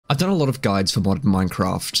I've done a lot of guides for modern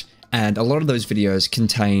Minecraft, and a lot of those videos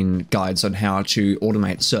contain guides on how to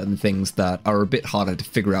automate certain things that are a bit harder to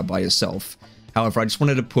figure out by yourself. However, I just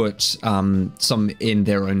wanted to put some in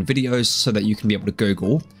their own videos so that you can be able to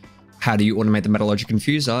Google how do you automate the Metallurgic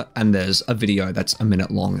Infuser, and there's a video that's a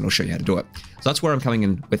minute long and it'll show you how to do it. So that's where I'm coming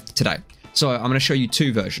in with today. So I'm going to show you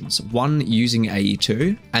two versions, one using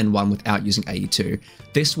AE2 and one without using AE2.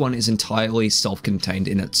 This one is entirely self-contained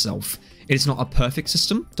in itself. It is not a perfect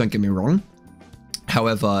system, don't get me wrong.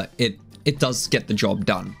 However, it does get the job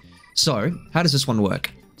done. So how does this one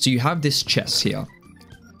work? So you have this chest here.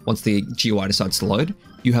 Once the GUI decides to load,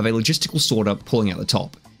 you have a logistical sorter pulling out the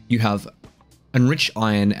top. You have enriched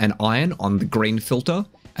iron and iron on the green filter,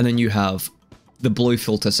 and then you have the blue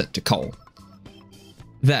filter set to coal.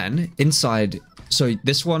 Then inside, so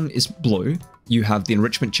this one is blue, you have the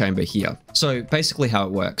enrichment chamber here. So basically how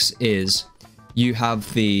it works is you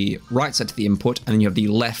have the right set to the input and then you have the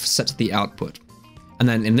left set to the output. And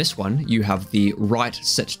then in this one, you have the right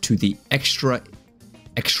set to the extra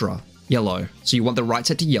yellow. So you want the right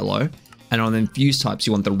set to yellow, and on the infuse types,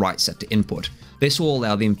 you want the right set to input. This will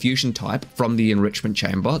allow the infusion type from the enrichment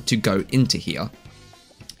chamber to go into here,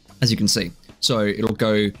 as you can see. So it'll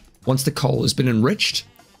go, once the coal has been enriched,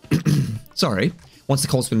 once the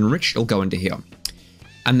coal's been enriched, it'll go into here.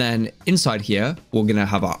 And then inside here, we're gonna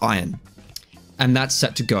have our iron. And that's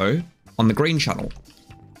set to go on the green channel.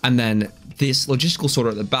 And then this logistical sorter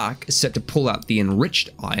at the back is set to pull out the enriched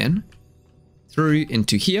iron through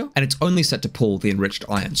into here, and it's only set to pull the enriched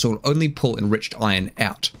iron. So it'll only pull enriched iron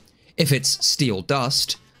out. If it's steel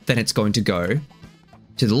dust, then it's going to go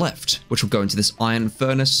to the left, which will go into this iron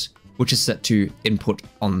furnace, which is set to input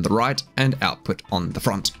on the right and output on the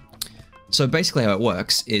front. So basically how it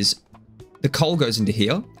works is the coal goes into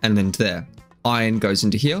here and then to there. Iron goes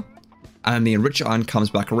into here, and the enriched iron comes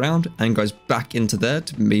back around and goes back into there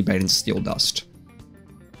to be made into steel dust.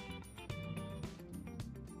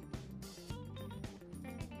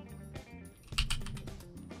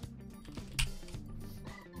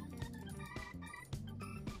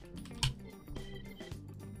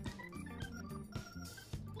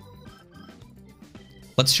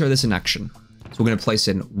 Let's show this in action. So we're going to place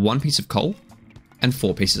in 1 piece of coal and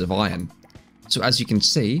 4 pieces of iron. So as you can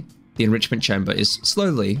see, the enrichment chamber is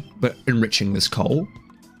slowly but enriching this coal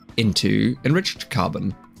into enriched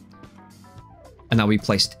carbon. And now we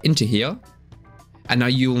placed into here. And now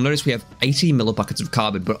you'll notice we have 80 millibuckets of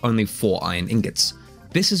carbon, but only 4 iron ingots.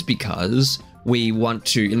 This is because we want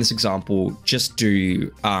to, in this example, just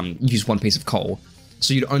do use 1 piece of coal.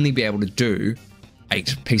 So you'd only be able to do 4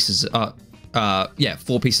 pieces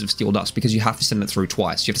of steel dust, because you have to send it through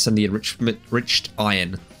twice. You have to send the enriched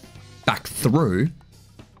iron back through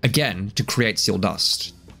again to create steel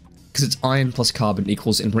dust, because it's iron plus carbon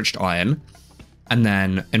equals enriched iron, and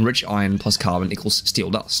then enriched iron plus carbon equals steel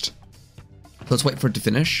dust. So let's wait for it to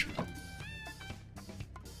finish.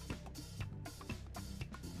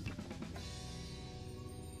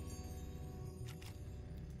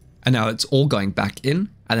 And now it's all going back in,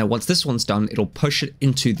 and then once this one's done, it'll push it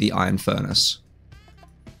into the iron furnace.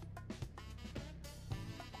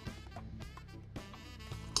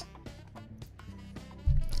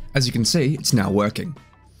 As you can see, it's now working.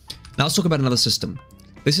 Now let's talk about another system.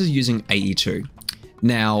 This is using AE2.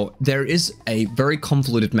 Now, there is a very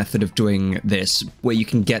convoluted method of doing this where you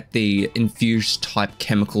can get the infused type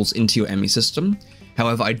chemicals into your ME system.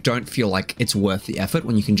 However, I don't feel like it's worth the effort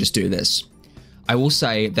when you can just do this. I will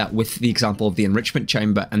say that with the example of the enrichment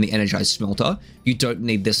chamber and the energized smelter, you don't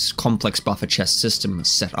need this complex buffer chest system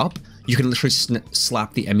set up. You can literally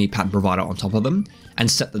slap the ME pattern provider on top of them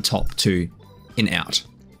and set the top to in-out.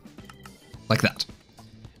 Like that.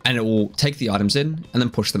 And it will take the items in and then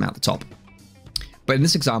push them out the top. But in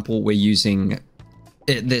this example, we're using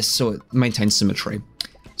this so it maintains symmetry.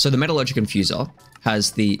 So the Metallurgic Infuser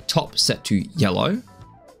has the top set to yellow.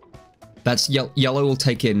 That's yellow will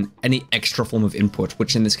take in any extra form of input,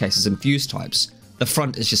 which in this case is infused types. The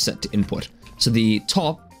front is just set to input. So the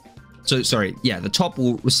top, the top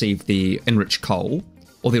will receive the enriched coal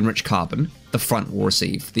or the enriched carbon. The front will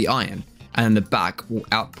receive the iron, and the back will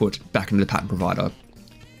output back into the pattern provider.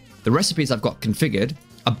 The recipes I've got configured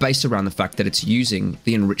are based around the fact that it's using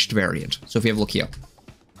the enriched variant. So if you have a look here,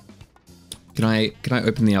 can I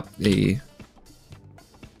open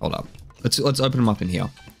hold up. Let's open them up in here.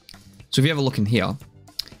 So if you have a look in here,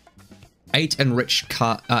 8 enriched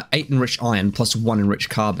iron plus 1 enriched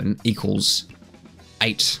carbon equals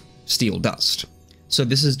 8 steel dust. So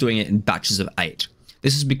this is doing it in batches of 8.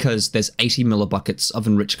 This is because there's 80 millibuckets of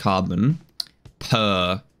enriched carbon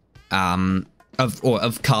per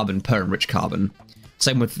of carbon per enriched carbon.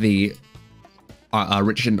 Same with the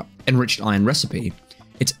enriched iron recipe,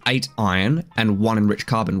 it's 8 iron and 1 enriched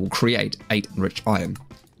carbon will create 8 enriched iron.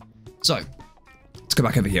 So let's go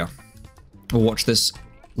back over here. We'll watch this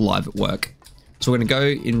live at work. So we're going to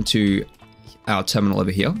go into our terminal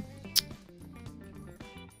over here.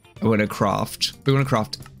 We want to craft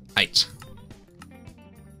 8.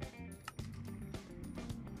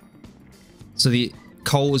 So the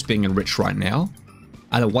coal is being enriched right now.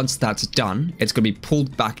 And then once that's done, it's going to be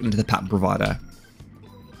pulled back into the pattern provider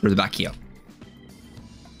through the back here.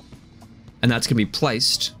 And that's going to be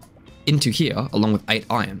placed into here along with 8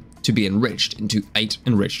 iron to be enriched into 8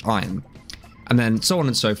 enriched iron. And then so on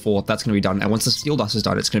and so forth, that's going to be done. And once the steel dust is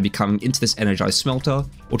done, it's going to be coming into this energized smelter,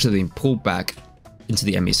 which will then pulled back into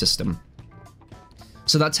the ME system.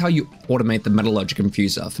 So that's how you automate the Metallurgic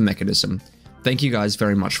Infuser for Mekanism. Thank you guys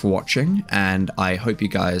very much for watching, and I hope you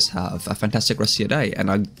guys have a fantastic rest of your day. And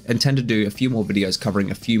I intend to do a few more videos covering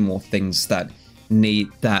a few more things that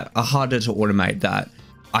are harder to automate that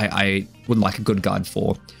I would like a good guide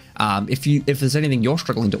for. If there's anything you're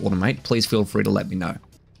struggling to automate, please feel free to let me know.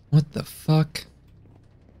 What the fuck?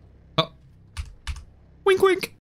 Oh. Wink wink.